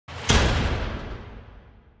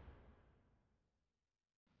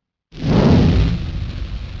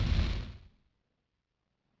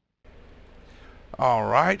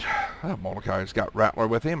Alright. Mordecai's got Rattler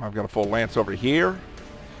with him. I've got a full lance over here.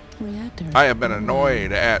 Reactor I have been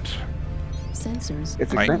annoyed at sensors.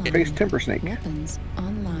 It's a grunt-faced timber snake. Weapons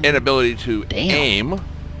online. inability to aim.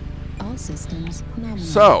 All systems nominal.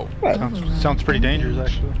 So, Sounds pretty dangerous,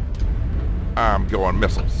 actually. I'm going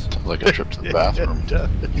missiles. Sounds like a trip to the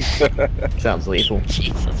bathroom. Sounds lethal.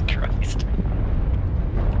 Jesus Christ.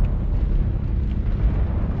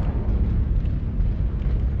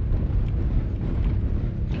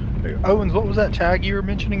 Owens, what was that tag you were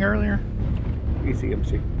mentioning earlier?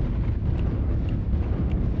 ECMC.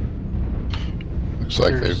 Looks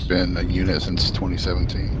like they've been a unit since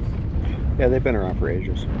 2017. Yeah, they've been around for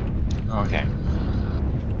ages. Okay.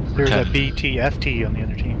 There's a BTFT on the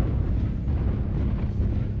other team.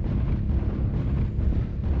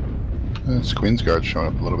 This Queen's Guard showing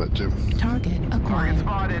up a little bit too. Target acquired.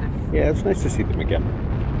 Yeah, it's nice to see them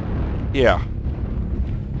again. Yeah.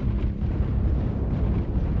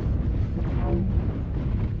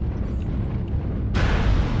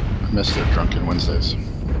 I missed their Drunken Wednesdays.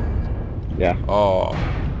 Yeah. Oh.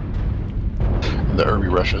 The Irby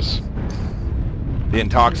rushes. The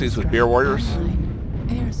Intoxies with Beer Warriors.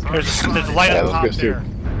 There's a light Yeah, up top those guys there.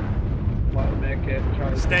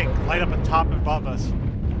 Snake, light up at top above us.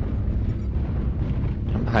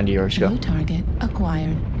 I'm behind you, Yorshko. New target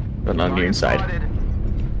acquired. But on your inside.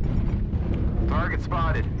 Target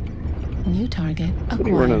spotted. New target What are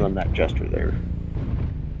you running acquired. on that Jester there?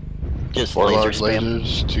 Just 4 laser large spam.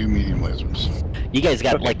 lasers, 2 medium lasers. You guys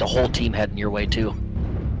got like the whole team heading your way too.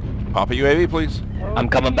 Pop a UAV, please. I'm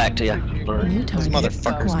coming back to you. New target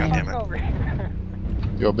motherfuckers, acquired.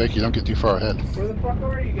 goddammit. Yo, Bakey, don't get too far ahead. Where the fuck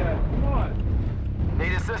are you guys? Come on.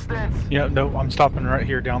 Need assistance. Yeah, no, I'm stopping right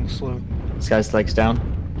here down the slope This guy's legs down.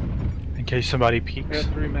 in case somebody peeks.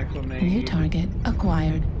 New target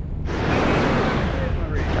acquired.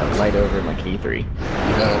 Got light over in like E3. You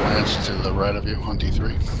got a lance to the right of you on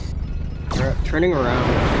D3. Turning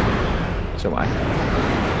around. So am I.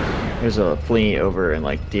 There's a flea over in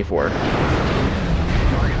like D4.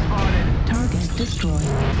 Target destroyed.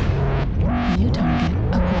 New target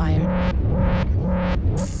acquired.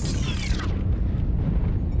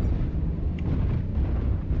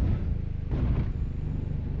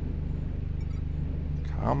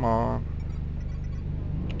 Come on.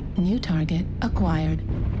 New target acquired.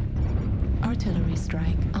 Artillery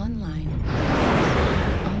strike online.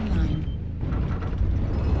 Online.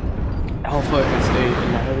 Alpha is a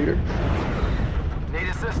annihilator. Need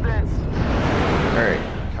assistance. Alright.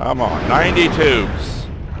 Come on. 90 tubes.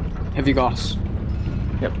 Heavy Gauss.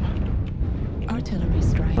 Yep. Artillery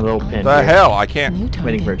strike. A little online. pin. The hell? I can't. New target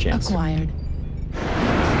Waiting for a chance. acquired.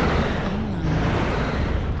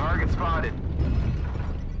 Online. Target spotted.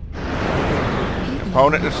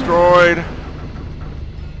 Opponent destroyed.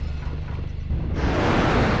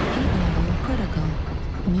 Heat level critical.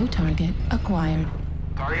 New target acquired.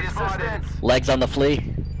 Target spotted. Legs on the flea.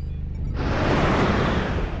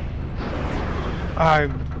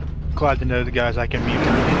 I'm glad to know the guys I can mute.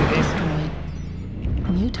 Destroyed.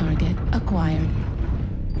 New target acquired.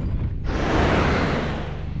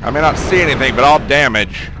 I may not see anything, but all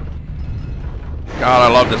damage. God,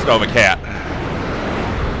 I love this Nova Cat.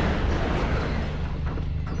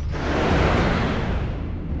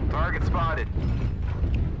 Target spotted.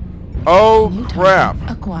 Oh, New crap.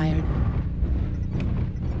 target acquired.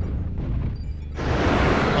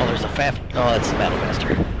 Oh, there's a FAF. Oh, that's the Battle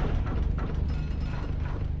Master.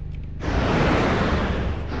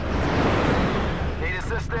 Need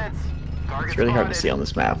assistance. Target It's really hard to spotted. see on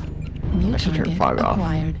this map. New I should turn target fog off.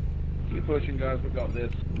 acquired. Keep pushing, guys. We got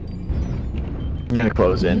this. I'm gonna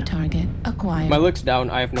close New in. target acquired. My look's down.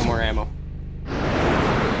 I have no more ammo.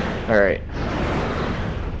 Alright.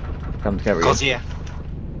 Come to cover you. Close, yeah.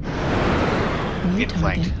 New Getting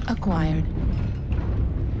target flanked. acquired.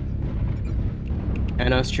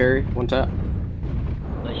 Anna's cherry. One tap.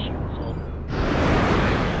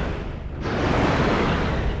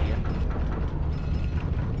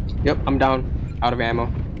 Yep, I'm down. Out of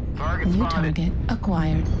ammo. Target New spotted. target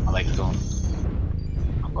acquired. I like going.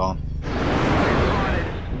 I'm gone.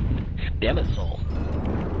 Damn it, Soul.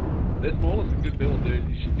 This ball is a good build, dude.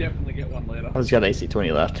 You should definitely get one later. I just got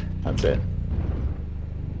AC-20 left. That's it.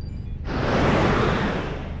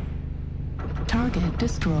 Target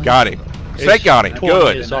destroyed. Got him. Snake got him.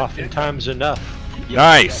 Good. Is oftentimes enough.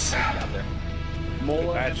 Nice.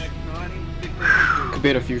 Mola MX-90. Could be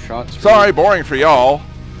at a few shots. Sorry, boring for y'all.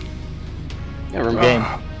 Yeah, remember. Game.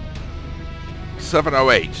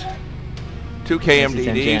 708. 2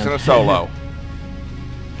 KMDDs jam. and a solo.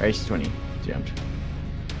 AC-20 jammed.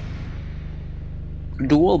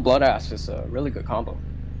 Dual blood ass is a really good combo.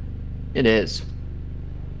 It is.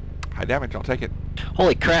 High damage, I'll take it.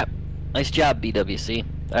 Holy crap. Nice job, BWC.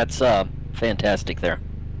 That's fantastic there.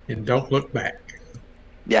 And Don't Look Back.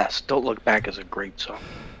 Yes, Don't Look Back is a great song.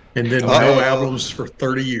 And then no albums for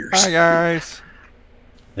 30 years. Hi, guys.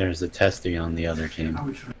 There's a testy on the other team.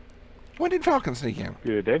 When did Falcon sneak in?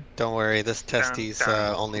 Good day. Don't worry, this testy's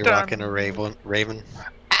only rocking a Raven.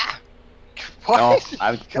 Oh,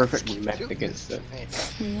 I was perfectly met against it.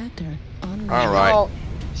 Reactor online. All right. Oh,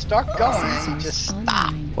 start going. Sensors Just stop.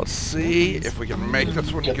 online. Let's see if we can make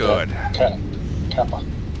this one good. Kappa.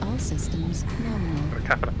 All systems nominal.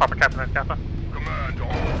 Kappa, Papa Kappa, Kappa. Command to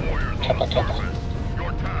all warriors Kappa, on the Kappa. surface.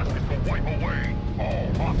 Your task is to wipe away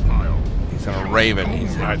all hostiles. He's on a Raven.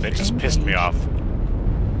 He's Alright, they just pissed me off.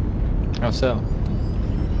 How so?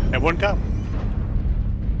 It wouldn't go.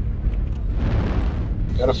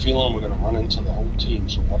 Got a feeling we're gonna run into the whole team,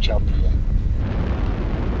 so watch out, PA.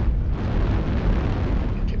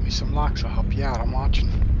 Give me some locks, I'll help you out. I'm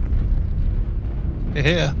watching.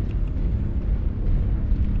 Yeah.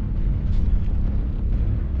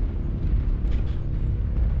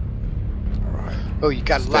 all right. Oh, you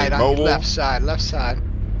got a Stay light on mobile. your left side, left side.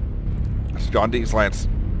 That's John D's Lance.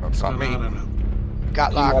 That's not me. No.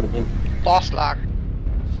 Got lock. Lost lock.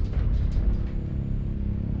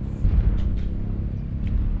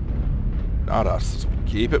 Not us.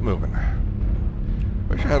 Keep it moving.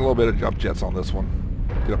 Wish I had a little bit of jump jets on this one.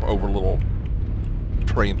 Get up over little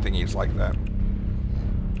train thingies like that.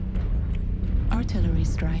 Artillery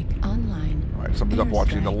strike online. All right, somebody's up Air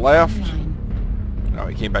watching the strike left. online. No,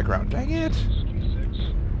 he came back around. Dang it.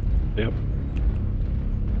 Yep.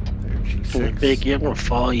 There's Big, G6. yeah, I'm gonna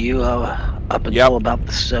follow you up until Yep. about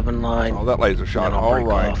the 7 line. Oh, that laser shot. Then I'll All break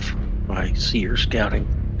right. off. I see you're scouting,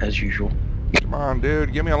 as usual. Come on,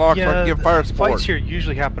 dude. Give me a lock so I can give fire support. Fights here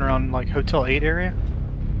usually happen around like Hotel 8 area.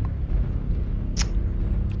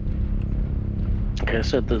 Like I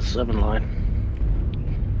said, the 7 line.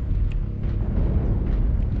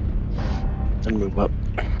 Then move up.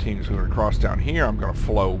 Team's going to cross down here. I'm going to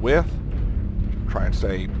flow with. Try and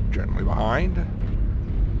stay gently behind.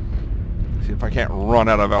 See if I can't run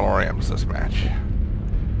out of LRMs this match.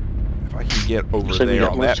 If I can get over So we there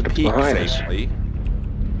got on most that of it peak behind us. safely.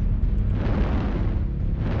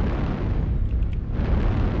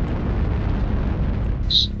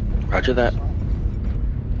 Roger that.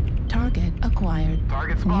 Target acquired.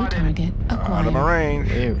 New target Out of my acquired. range.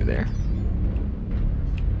 Way over there.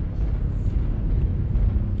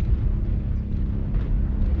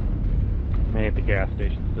 Man at the gas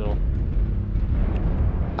station still.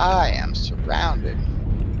 I am surrounded.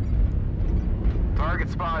 Target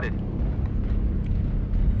spotted.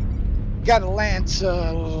 Got a lance, 2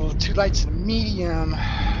 lights and a medium.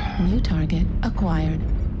 New target acquired.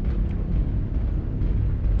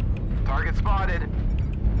 Target spotted.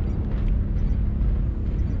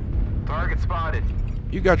 Target spotted.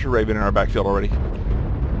 You got your Raven in our backfield already.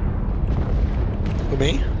 Who,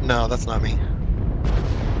 me? No, that's not me.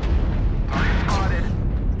 Target spotted.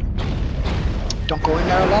 Don't go in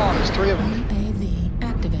there alone, there's 3 of them. UAV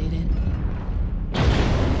activated.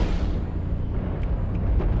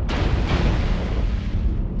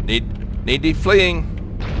 Need defleeing.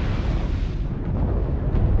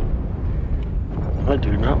 I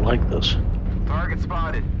do not like this. Target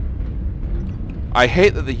spotted. I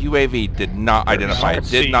hate that the UAV did not identify. It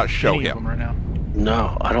did not show Any of them him. right now.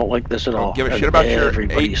 No, I don't like this at all. Give a shit about your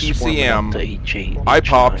Everybody's swarming up AECM. to HE. I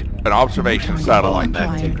popped an observation satellite.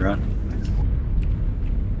 Back to grunt.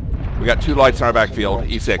 We got 2 lights in our backfield.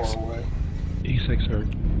 E6. E6 hurt.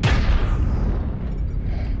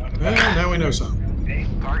 Well, now we know something.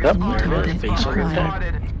 Target Yep, spotted. they're right, face Target on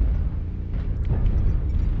spotted.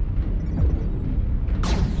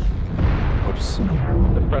 Whoops.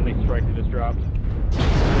 The friendly strike that just dropped. An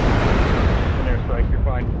airstrike, you're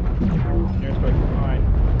fine. An airstrike, you're fine.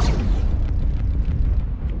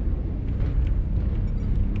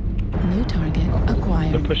 New target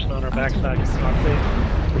acquired. They're pushing on our backside. It's not safe.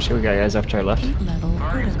 Pretty sure we got guys after our left. Heat level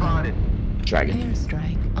Target critical. spotted. Dragon.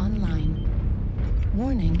 Airstrike online.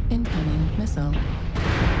 Warning incoming missile.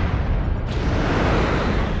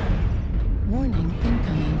 Warning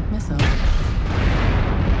incoming missile.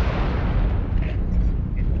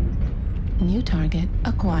 New target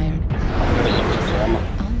acquired. Online.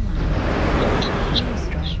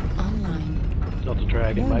 Airstrike online. Delta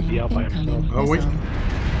Dragon might be out by himself. Incoming Oh, wait. missile.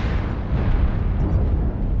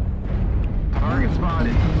 Target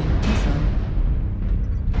spotted. Incoming missile.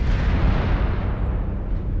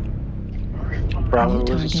 Bravo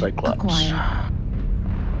New is a target Cyclops. acquired.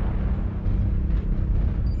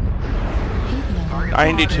 Heat level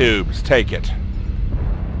 90 tubes. Take it.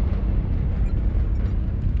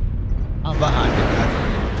 I'm behind you,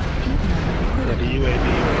 guys. Heat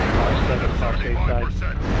Dock stage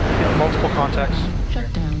side. Yeah, multiple contacts.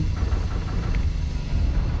 Shut down.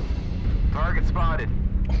 Target spotted.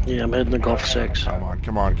 Yeah, I'm heading to Gulf 6. Come on,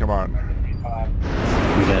 come on, come on.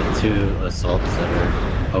 We got 2 assaults that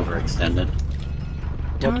are overextended.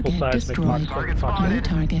 Multiple Target seismic destroyed. box. New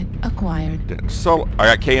target acquired. Didn't solo. I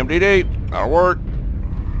got KMDD. That'll work.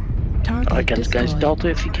 Target Against guys destroyed. Delta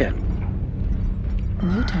if you can.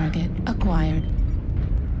 New target acquired.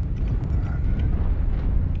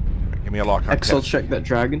 Give me a lock on Excel test. check that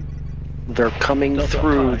dragon. They're coming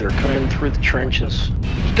through. They're coming through the trenches.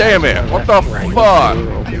 Damn it! What the fuck?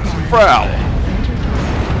 Proud.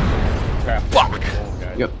 Fuck.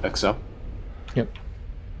 Yep, Excel. Yep.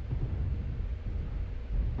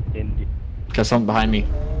 India. Got something behind me.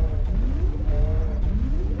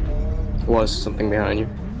 Was something behind you.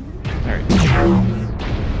 Alright. Target destroyed.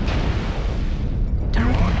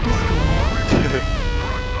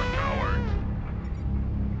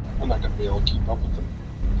 I'm not gonna be able to keep up with them.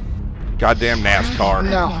 Goddamn NASCAR.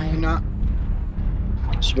 No, you're not.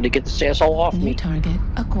 Somebody get this asshole off New me. target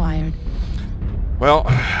acquired. Well,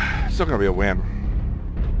 still gonna be a win.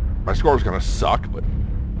 My score's gonna suck, but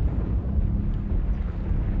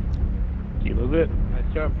You move it.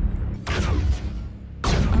 Nice job.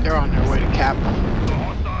 They're on their way to Capital.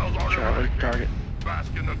 Charlie, target.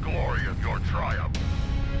 Bask in the glory of your triumph.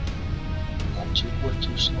 We're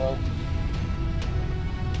too slow.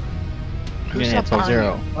 Who's Yeah, up it's all behind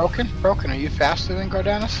zero. you? Broken? Broken, are you faster than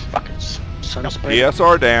Gardanis? Fucking son of a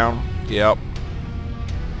PSR down. Yep.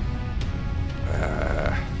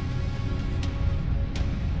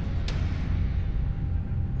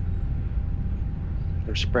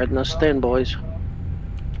 They're spreading us thin, boys.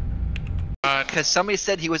 Because somebody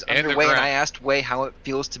said he was underway, and I asked Way how it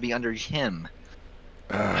feels to be under him.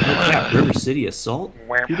 River City Assault?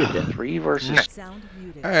 Who did that? 3 versus...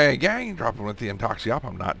 Hey, gang, dropping with the Intoxi up.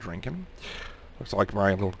 I'm not drinking. Looks like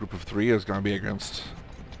my little group of 3 is going to be against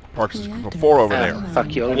Parks' group of 4 over there.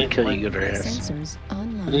 Fuck you, I'm gonna kill you, good ass. Sensors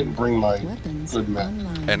online. I didn't bring my Weapons good map.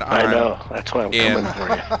 online. And I know, that's why I'm in- coming for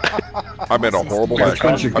you. I'm in a horrible Which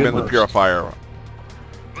one's your I'm good in the most? Purifier.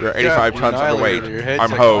 You're 85 tons underweight. I'm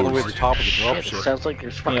hosed. Shit, it sounds like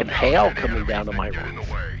there's fucking hail coming down to my roof.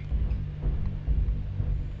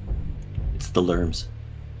 It's the Lerms.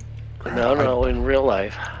 No, in real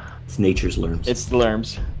life. It's nature's Lerms. It's the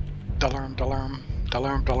Lerms. Dalarm, dalarm,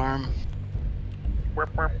 dalarm, dalarm.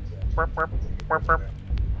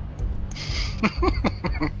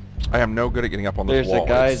 I am no good at getting up on this There's wall. a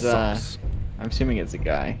guy's, It sucks. I'm assuming it's a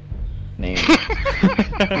guy. Name.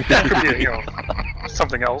 That could be,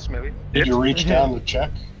 something else, maybe. Did you reach down to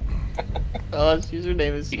check? Oh, his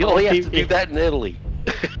username is You only have to do that in Italy.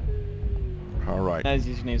 Alright. His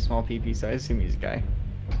username is small PP, so I assume he's a guy.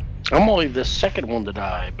 I'm only the second one to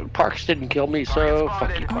die, but Parks didn't kill me, so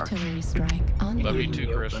fuck you, Parks. Artillery strike online. Love you too,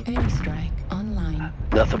 Chris. Airstrike online.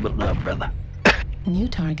 Nothing but love, brother. New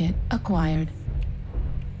target acquired.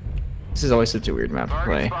 This is always such a weird map to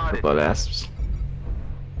play for blood asps.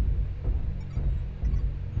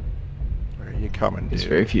 Where are you coming, There's dude?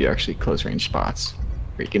 very few actually close range spots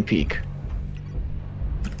where you can peek.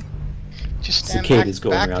 Just stand Cicada back, is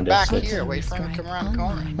going back around to back F6. here, wait for him to come around the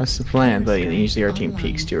corner. That's the plan, but usually our team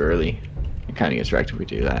peeks too early. It kind of gets wrecked if we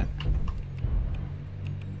do that.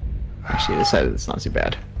 Actually, this side it's not too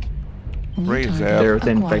bad. New Raise target that. They're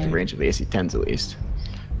within acquired. effective range of the AC-10s at least.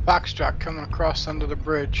 Foxtrot coming across under the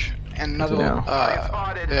bridge. And another, know.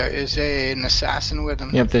 there is an assassin with him.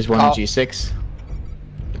 Yep, there's one Oh, in G6.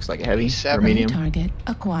 Looks like a heavy or E7. New medium. target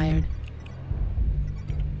acquired.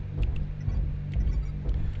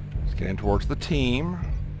 Let's get in towards the team.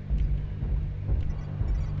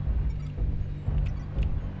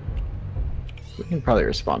 We can probably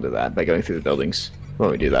respond to that by going through the buildings when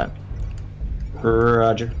we do that.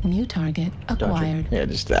 Roger. New target acquired. Yeah,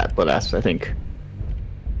 just that. Blood asps, I think.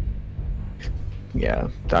 Yeah,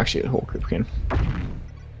 actually the whole group can.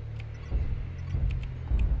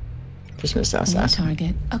 Just missed that New assassin.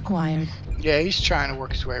 target acquired. Yeah, he's trying to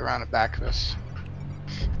work his way around the back of us.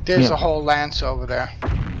 There's Yeah. a whole lance over there.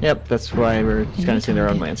 Yep, that's why we're just New kind of seeing their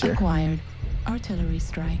own target lands here. Acquired. Artillery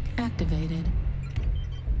strike activated.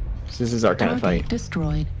 So this is our kind of Target fight.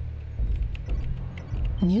 destroyed.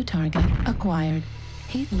 New target acquired.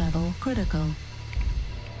 Heat level critical.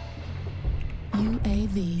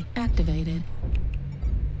 UAV activated.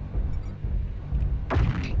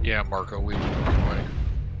 Yeah, Marco, we went the wrong way.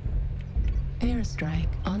 Airstrike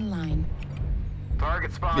online.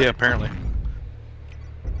 Target spotted. Yeah, apparently.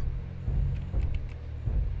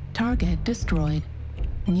 Target destroyed.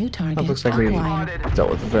 New target That looks like we acquired.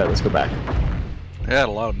 dealt with the threat. Let's go back. They had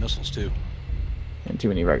a lot of missiles, too. And too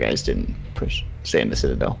many of our guys didn't stay in the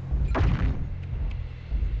Citadel.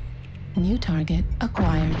 New target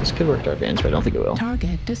acquired. This could work to our advantage, but I don't think it will.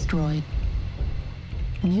 Target destroyed.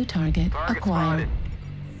 New target acquired.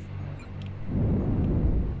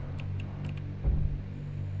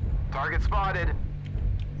 Target spotted.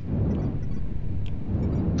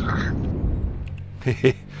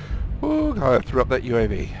 Ooh, I threw up that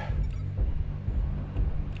UAV.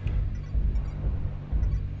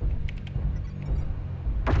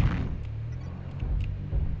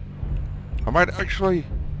 I might actually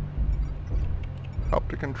help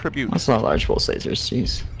to contribute. That's not large pulse lasers,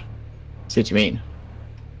 jeez. See what you mean.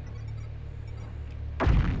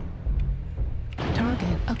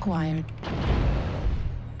 Target acquired.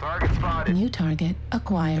 Target spotted. New target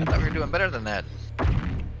acquired. I thought we were doing better than that.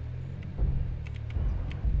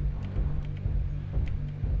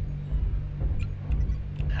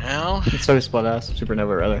 Well, It's so split us,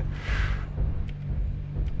 supernova rather.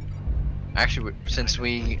 actually, since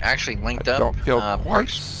we actually linked up, Don't feel quite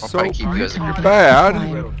Parks, I'll so probably keep you as a group lead. bad.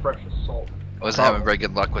 I wasn't having very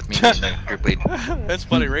good luck with me being the group lead. That's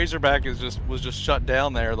funny. Razorback was just shut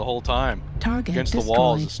down there the whole time. Target Against destroyed. the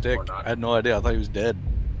wall as a stick. I had no idea. I thought he was dead.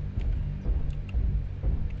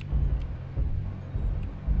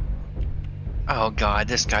 Oh god,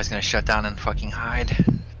 this guy's gonna shut down and fucking hide.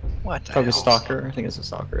 What the Probably hell? Stalker, I think it's a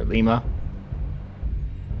Stalker. Lima.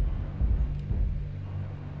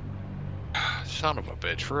 Son of a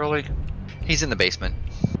bitch, really? He's in the basement.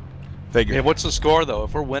 Figure. Yeah, what's the score though?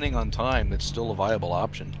 If we're winning on time, that's still a viable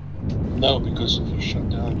option. No, because if you shut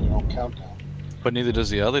down, you don't count down. But neither does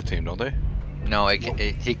the other team, don't they? No, it's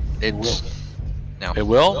no. It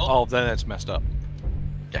will? Oh, then that's messed up.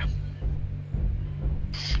 Yeah.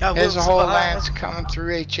 There's a whole lance coming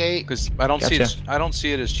through H8. Because I don't see it. I don't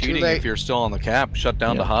see it as cheating late. if you're still on the cap, shut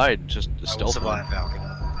down to hide, just a stealth one.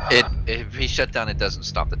 If he shut down, it doesn't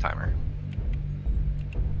stop the timer.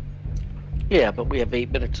 Yeah, but we have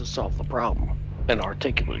 8 minutes to solve the problem. And our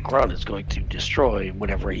articulate grunt is going to destroy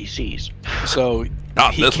whatever he sees. So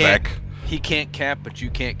Not he this can't. mech. He can't cap, but you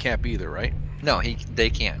can't cap either, right? No, they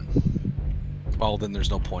can. Well, then there's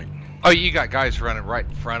no point. Oh, you got guys running right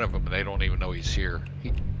in front of him, and they don't even know he's here.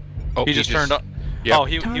 He just turned up. Yep. Oh,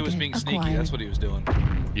 he was being sneaky. That's what he was doing.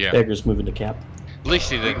 Yeah. Beggar's moving to cap. At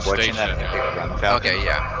least he didn't station it. Okay,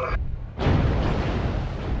 yeah.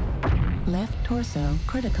 Left torso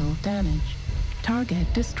critical damage.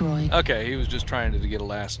 Target destroyed. Okay, he was just trying to get a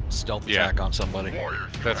last stealth attack on somebody.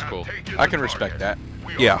 That's cool. I can respect that.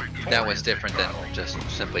 Yeah. That was different than just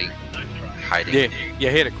simply hiding. Yeah,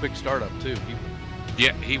 he had a quick startup too.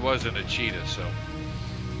 Yeah, he wasn't a cheetah, so.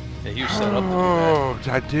 Yeah, he was set up to do that. Oh, did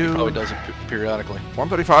I do? He probably does it periodically.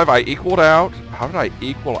 135, I equaled out. How did I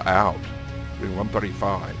equal out? Doing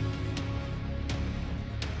 135.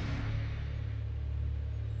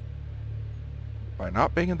 By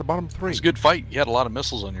not being in the bottom 3. It was a good fight. You had a lot of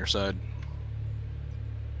missiles on your side.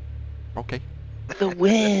 Okay. The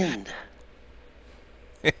wind.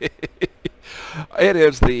 It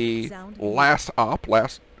is the last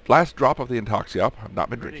drop of the Intoxi up. I've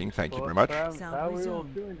not been drinking, thank you very much.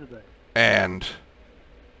 And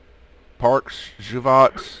Parks,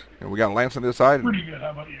 Juvat, and we got Lance on this side. Pretty good.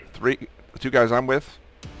 How about you? The 2 guys I'm with.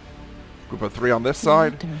 Group of 3 on this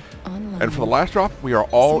side. And for the last drop, we are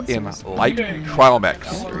all in light trial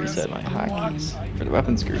mechs. Reset my hotkeys for the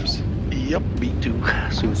weapons groups. Yep, me too.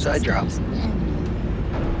 Suicide drop.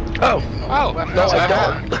 Oh, no, I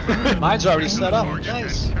don't. Mine's already set up.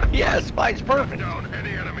 Nice. Yes, mine's perfect.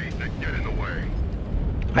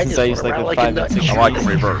 Since I use like the 5 and 6 I like them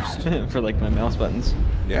reversed. for like my mouse buttons.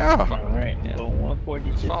 Yeah. Alright,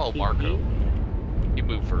 Follow Marco. You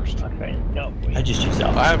move first. I just use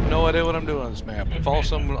Alpha. I have no idea what I'm doing on this map. I'm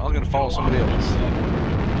gonna follow somebody else.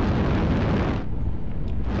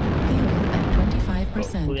 At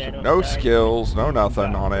 25%. No skills, no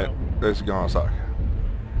nothing on it. This is gonna suck.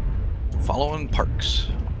 Following Parks.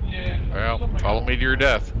 Well, follow me to your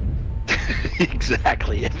death.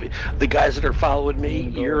 Exactly. If the guys that are following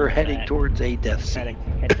me, you're heading towards a death scene.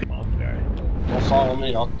 Don't follow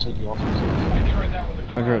me, I'll take you off the cliff.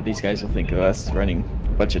 I wonder what these guys will think of us running a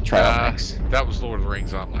bunch of trial mechs. That was Lord of the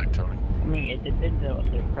Rings Online, Tony. I mean, it depends on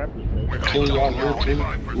what their purpose is. King on here too.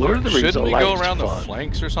 Lord of the Rings Shouldn't we go Online's around the fun.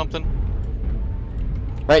 flanks or something?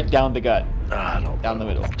 Right down the gut. Down the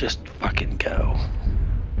middle. Just fucking go.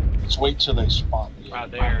 Let's wait till they spot me.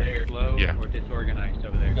 Out there, slow or disorganized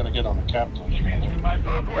over there. We're gonna get on the captain. Right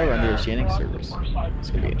around the oceanic servers. It's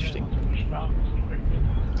gonna be interesting.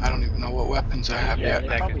 I don't even know what weapons I have yet.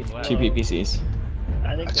 2 PPCs.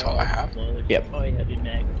 That's all I have. Yep.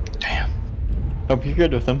 Damn. Hope you're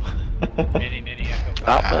good with them.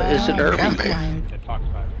 Alpha is an Can urban. be.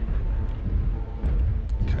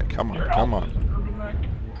 Okay, come on, come on.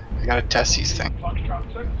 I gotta test these things.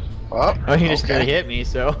 Oh, Oh, he just okay. really hit me,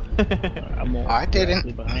 so. I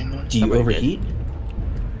didn't. Do you overheat?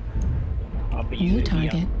 New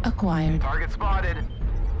target acquired. Target spotted.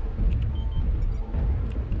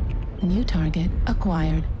 New target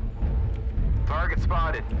acquired. Target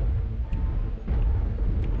spotted.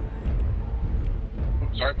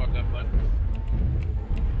 Sorry about that, bud.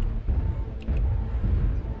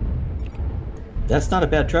 That's not a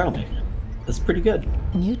bad trial mech. That's pretty good.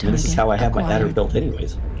 New And this is how I have my adder acquired. built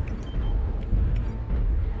anyways.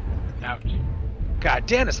 Ouch. God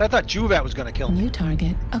damn it, I thought Juvat was gonna kill me. New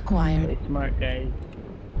target acquired. Play smart, guys.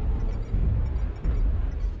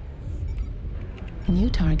 New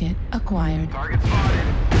target acquired. Target spotted.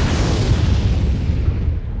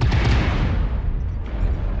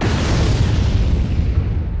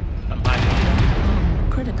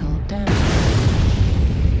 Critical damage.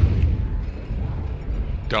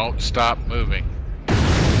 Don't stop moving.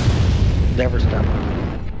 Never stop.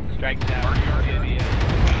 Strike down.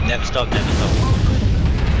 Never stop, never stop.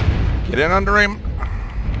 Get in under him.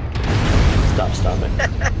 Stop it.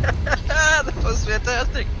 That was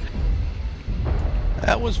fantastic.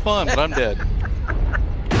 That was fun, but I'm dead.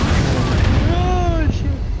 Oh,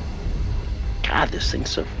 shit. God, this thing's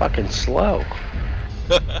so fucking slow.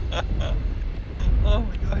 Oh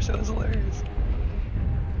my gosh, that was hilarious.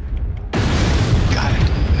 God, I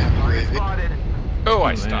didn't have to Target leave it. spotted. Oh, I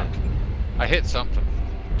man. stopped. I hit something.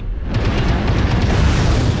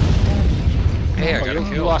 Hey, I got a You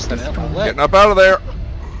kill. lost an leg. Getting up out of there.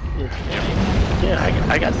 Yeah,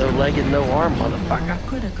 I got no leg and no arm, motherfucker.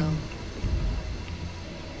 Critical.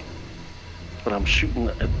 But I'm shooting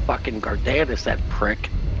at fucking Gardanus, that prick.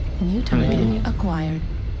 New target acquired.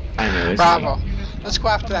 I know. It's Bravo. Let's go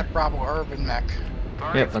after that Bravo urban mech.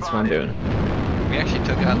 Yep, that's what I'm doing. We actually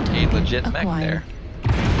took out a legit mech there.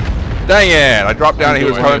 Dang it! I dropped down and he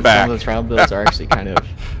was coming back. Some of the trial builds are actually kind of.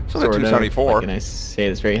 So they're sort of, 274. like, and I say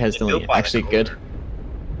this very hesitantly, actually good.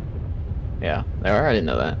 Yeah, they are. I didn't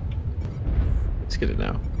know that. It's good to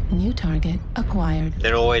know. New target acquired.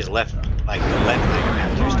 They're always left, like the left leg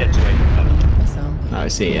around 2 steps away from cover. Missile. I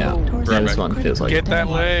see. Yeah, yeah, this one feels like. Get that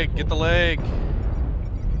leg. Get the leg.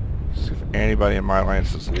 See if anybody in my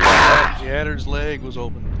lance is left. Jadder's leg was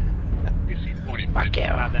open. Fuck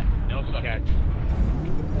yeah.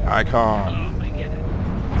 Icon.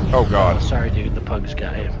 Oh god. Sorry, dude, the pugs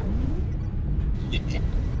got him.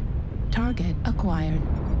 Target acquired.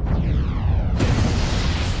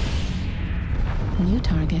 New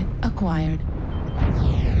target acquired.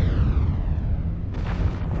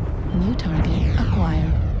 New target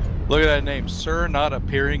acquired. Look at that name, Sir Not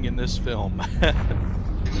Appearing in This Film.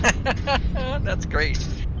 That's great.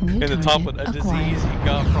 New In the top of target a acquired. disease he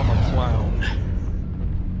got from a clown.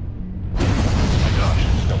 Oh my gosh,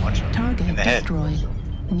 don't watch them. Target In the head. destroyed.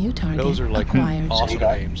 New target Those are like acquired. awesome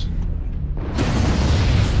names.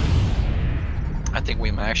 I think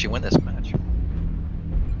we might actually win this match.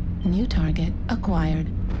 New target acquired.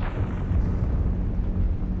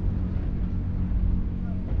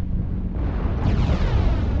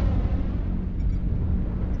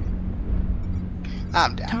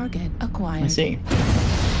 I'm down. Target acquired. I see.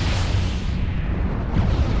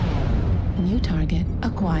 New target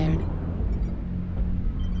acquired.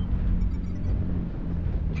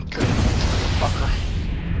 Good. Fucker.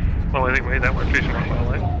 Well, anyway, that went chasing off my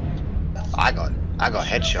leg. I got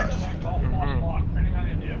headshot.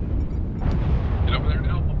 Get over there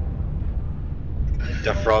now.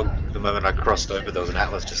 The frog, the moment I crossed over, there was an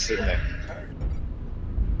Atlas just sitting there.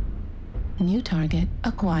 New target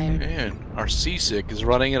acquired. Man, our seasick is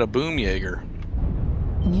running at a boom Jaeger.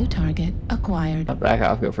 New target acquired. I'll back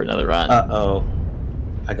off, go for another run. Uh-oh.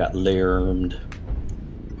 I got lermed.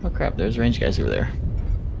 Oh crap, there's range guys over there.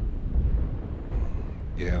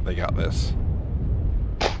 Yeah, they got this.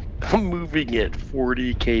 I'm moving at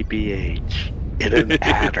 40 kph in an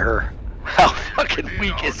adder. How fucking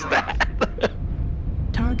weak is that?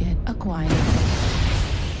 Target acquired.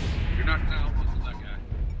 You're not now. Listen to that guy.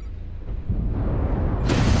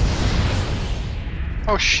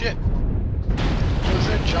 Oh shit. Was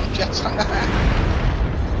there jump jets on that?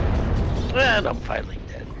 And I'm finally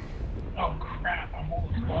dead. Oh crap, I'm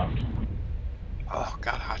almost fucked. Oh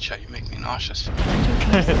god, Hotshot, you make me nauseous.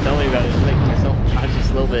 Tell me about it. Making myself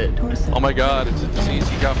just a little bit. Oh my god, it's a disease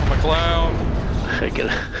he got from a clown. I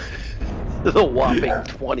get the whopping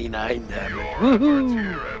 29 damage.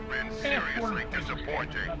 Woohoo!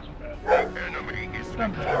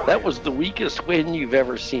 That was the weakest win you've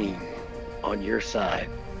ever seen on your side,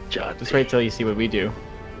 John. Just wait till you see what we do.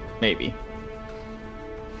 Maybe.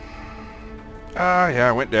 Yeah,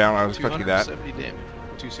 I went down. I was expecting that. 270 damage.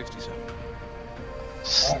 267.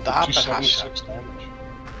 Stop it, Hasha. 276 damage.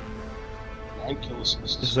 9 kill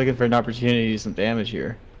assists. Just looking for an opportunity to do some damage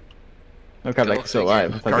here. Oh crap, like still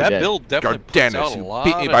alive. Like that dead. build definitely puts Gardanus, out a you lot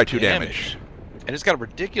beat me by of 2 damage. And it's got a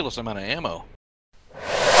ridiculous amount of ammo.